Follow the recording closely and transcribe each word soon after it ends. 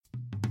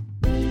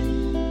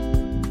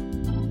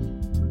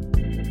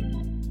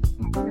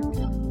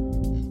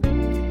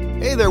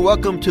Hey there,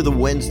 welcome to the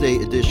Wednesday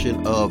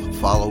edition of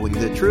Following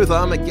the Truth.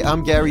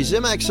 I'm Gary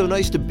Zimak. So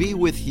nice to be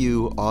with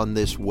you on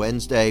this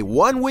Wednesday,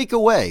 1 week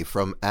away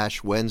from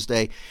Ash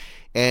Wednesday.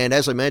 And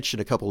as I mentioned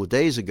a couple of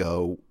days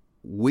ago,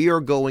 we are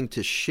going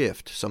to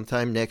shift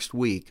sometime next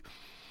week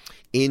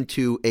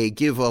into a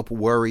Give Up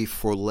Worry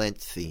for Lent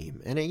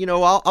theme. And, you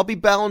know, I'll be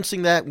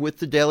balancing that with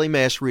the daily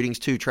Mass readings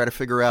too, try to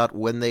figure out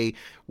when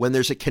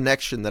there's a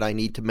connection that I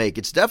need to make.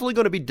 It's definitely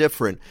going to be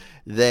different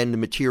than the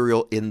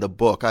material in the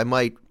book. I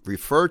might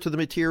refer to the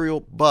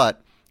material,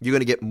 but you're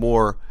going to get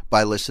more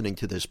by listening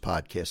to this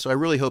podcast. So I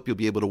really hope you'll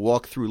be able to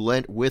walk through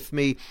Lent with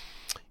me.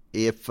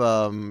 If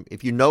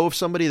you know of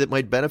somebody that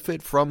might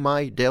benefit from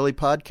my daily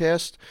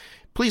podcast,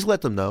 please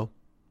let them know.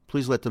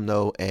 Please let them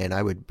know, and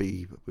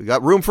we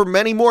got room for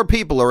many more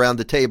people around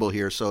the table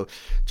here, so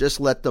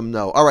just let them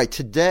know. All right,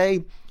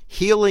 today,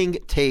 healing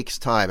takes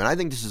time, and I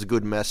think this is a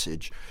good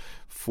message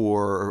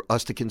for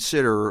us to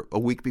consider a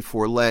week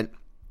before Lent,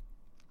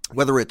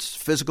 whether it's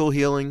physical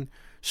healing,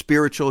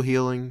 spiritual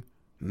healing,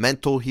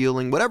 mental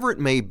healing, whatever it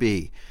may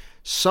be.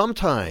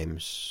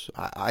 Sometimes,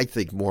 I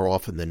think more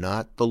often than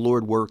not, the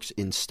Lord works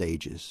in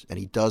stages, and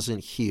He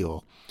doesn't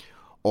heal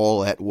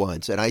all at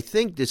once. And I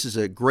think this is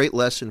a great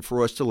lesson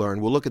for us to learn.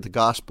 We'll look at the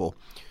gospel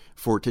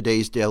for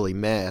today's daily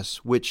Mass,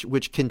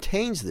 which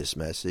contains this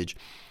message.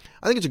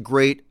 I think it's a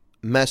great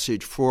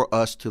message for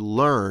us to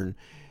learn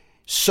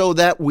so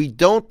that we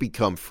don't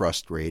become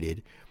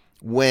frustrated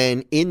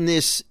when in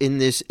this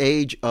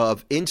age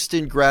of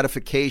instant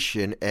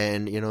gratification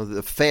and, you know,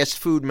 the fast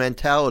food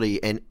mentality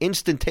and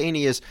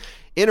instantaneous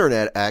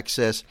internet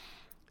access,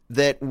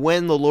 that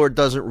when the Lord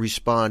doesn't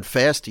respond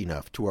fast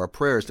enough to our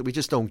prayers, that we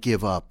just don't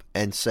give up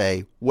and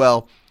say,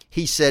 well,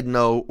 He said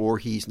no or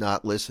He's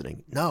not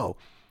listening. No,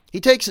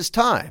 He takes His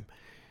time.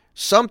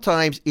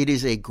 Sometimes it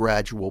is a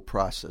gradual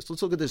process.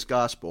 Let's look at this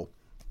gospel.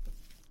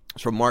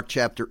 It's from Mark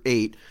chapter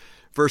 8,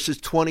 verses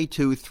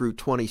 22 through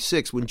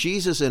 26. When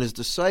Jesus and His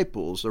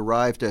disciples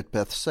arrived at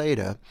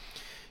Bethsaida,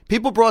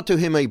 people brought to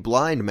Him a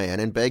blind man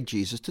and begged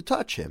Jesus to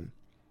touch him.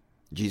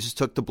 Jesus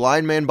took the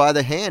blind man by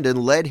the hand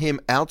and led him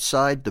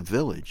outside the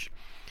village.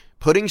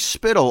 Putting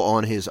spittle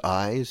on his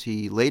eyes,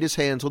 He laid His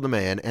hands on the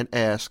man and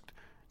asked,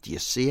 "Do you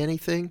see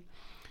anything?"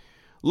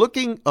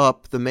 Looking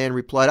up, the man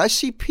replied, "I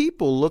see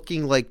people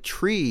looking like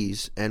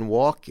trees and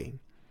walking."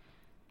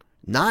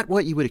 Not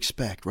what you would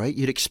expect, right?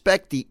 You'd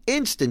expect the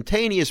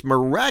instantaneous,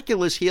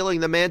 miraculous healing.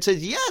 The man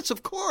says, "Yes,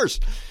 of course,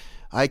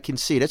 I can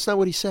see." That's not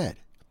what he said.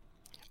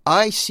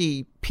 "I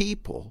see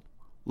people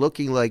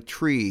looking like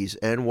trees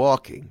and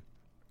walking."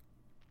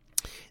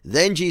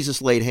 Then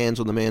Jesus laid hands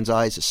on the man's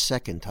eyes a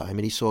second time,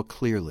 and he saw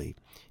clearly.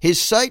 His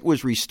sight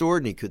was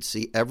restored, and he could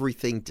see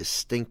everything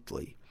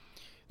distinctly.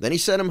 Then He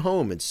sent him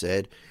home and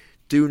said,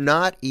 "Do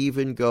not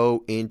even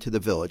go into the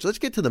village." Let's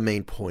get to the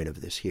main point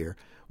of this here.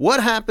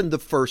 What happened the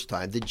first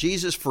time? Did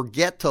Jesus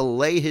forget to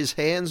lay His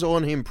hands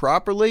on him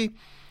properly?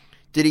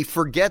 Did He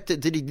forget that?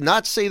 Did He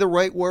not say the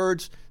right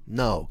words?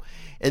 No.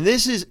 And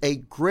this is a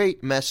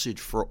great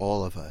message for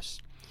all of us.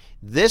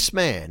 This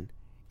man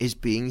is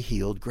being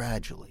healed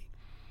gradually.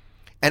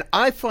 And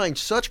I find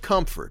such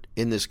comfort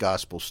in this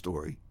gospel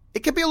story.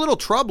 It can be a little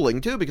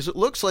troubling, too, because it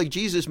looks like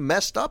Jesus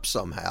messed up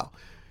somehow.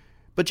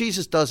 But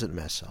Jesus doesn't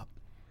mess up.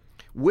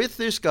 With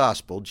this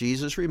gospel,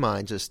 Jesus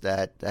reminds us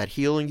that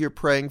healing you're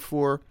praying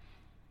for,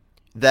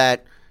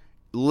 that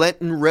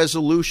Lenten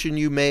resolution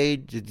you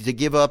made to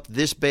give up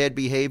this bad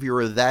behavior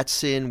or that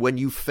sin, when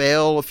you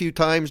fail a few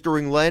times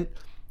during Lent,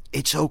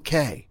 it's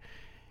okay.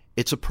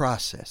 It's a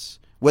process.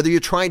 Whether you're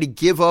trying to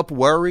give up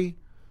worry,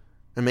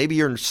 and maybe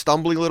you're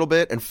stumbling a little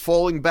bit and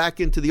falling back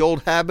into the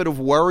old habit of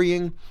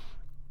worrying,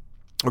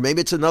 or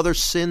maybe it's another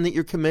sin that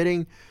you're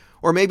committing,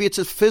 or maybe it's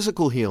a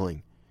physical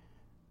healing,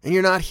 and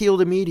you're not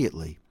healed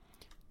immediately.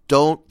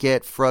 Don't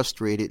get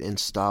frustrated and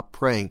stop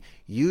praying.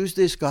 Use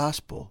this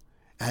gospel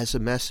as a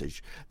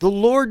message. The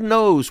Lord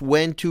knows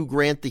when to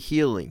grant the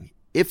healing,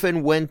 if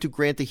and when to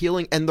grant the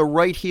healing, and the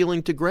right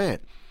healing to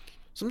grant.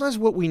 Sometimes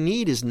what we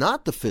need is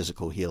not the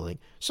physical healing.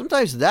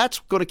 Sometimes that's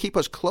going to keep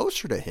us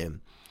closer to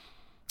Him.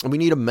 And we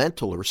need a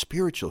mental or a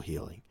spiritual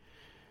healing.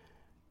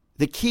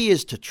 The key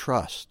is to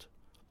trust.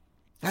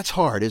 That's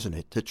hard, isn't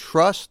it? To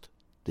trust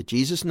that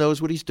Jesus knows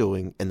what He's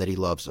doing and that He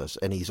loves us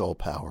and He's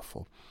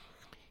all-powerful.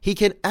 He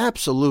can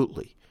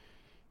absolutely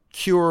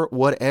cure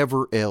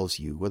whatever ails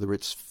you, whether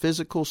it's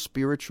physical,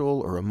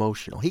 spiritual, or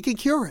emotional. He can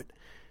cure it.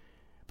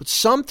 But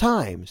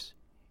sometimes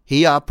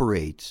He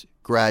operates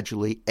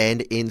gradually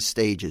and in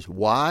stages.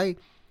 Why?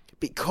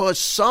 Because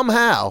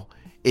somehow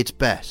it's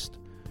best.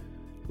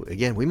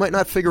 Again, we might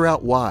not figure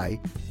out why,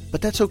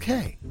 but that's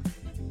okay,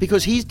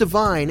 because He's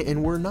divine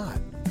and we're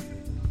not.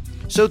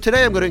 So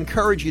today I'm going to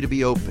encourage you to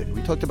be open.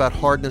 We talked about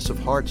hardness of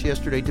hearts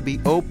yesterday, to be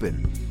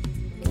open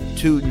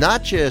to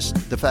not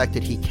just the fact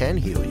that He can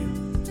heal you,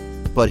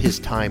 but His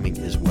timing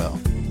as well.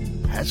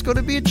 That's going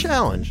to be a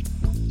challenge.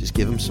 Just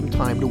give Him some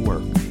time to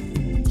work.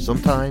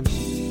 Sometimes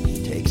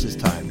He takes His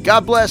time.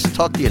 God bless.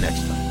 Talk to you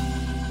next time.